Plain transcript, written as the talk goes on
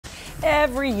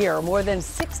Every year, more than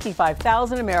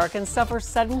 65,000 Americans suffer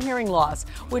sudden hearing loss,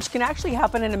 which can actually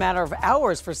happen in a matter of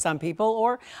hours for some people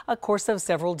or a course of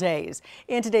several days.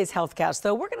 In today's HealthCast,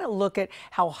 though, we're going to look at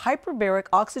how hyperbaric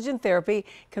oxygen therapy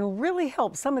can really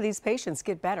help some of these patients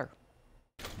get better.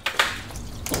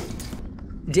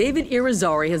 David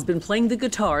Irizarry has been playing the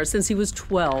guitar since he was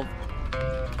 12.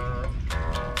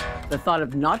 The thought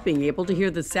of not being able to hear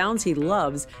the sounds he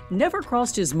loves never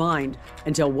crossed his mind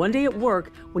until one day at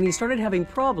work when he started having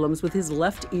problems with his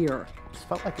left ear. It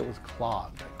felt like it was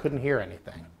clogged. I couldn't hear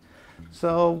anything.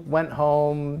 So went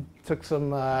home, took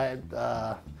some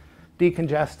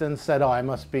decongestants, said, oh, I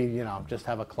must be, just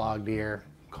have a clogged ear.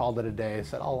 Called it a day,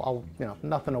 said, I'll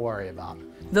nothing to worry about.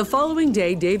 The following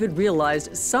day, David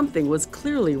realized something was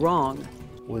clearly wrong.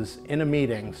 Was in a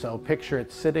meeting, so picture it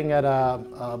sitting at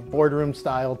a boardroom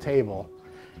style table,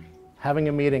 having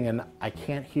a meeting, and I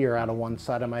can't hear out of one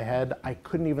side of my head. I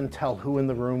couldn't even tell who in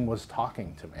the room was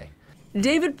talking to me.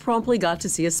 David promptly got to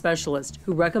see a specialist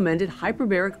who recommended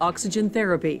hyperbaric oxygen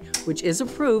therapy, which is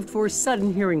approved for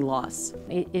sudden hearing loss.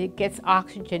 It gets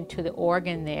oxygen to the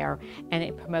organ there, and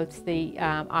it promotes the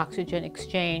oxygen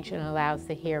exchange and allows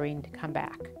the hearing to come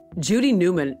back. Judy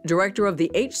Newman, director of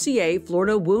the HCA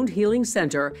Florida Wound Healing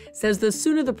Center, says the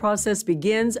sooner the process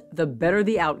begins, the better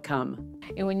the outcome.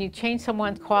 And when you change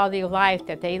someone's quality of life,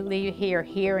 that they leave here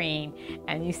hearing,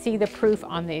 and you see the proof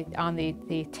on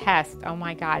the test, oh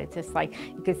my God, it's just like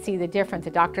you could see the difference.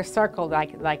 The doctor circled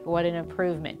like what an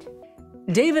improvement.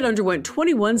 David underwent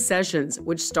 21 sessions,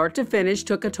 which start to finish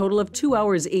took a total of 2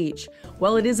 hours each.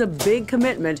 While it is a big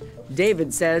commitment,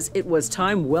 David says it was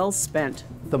time well spent.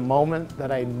 The moment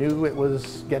that I knew it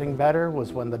was getting better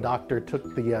was when the doctor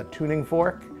took the tuning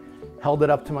fork, held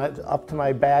it up to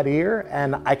my bad ear,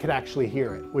 and I could actually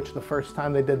hear it, which the first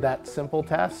time they did that simple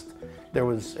test, it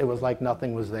was like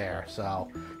nothing was there. So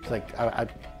it's like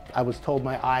I was told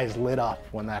my eyes lit up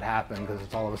when that happened, because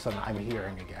it's all of a sudden I'm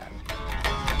hearing again.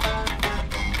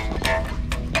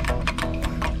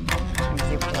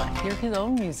 Hear his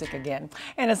own music again.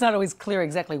 And it's not always clear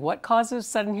exactly what causes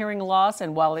sudden hearing loss,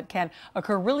 and while it can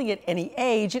occur really at any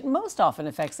age, it most often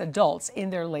affects adults in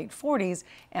their late 40s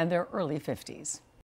and their early 50s.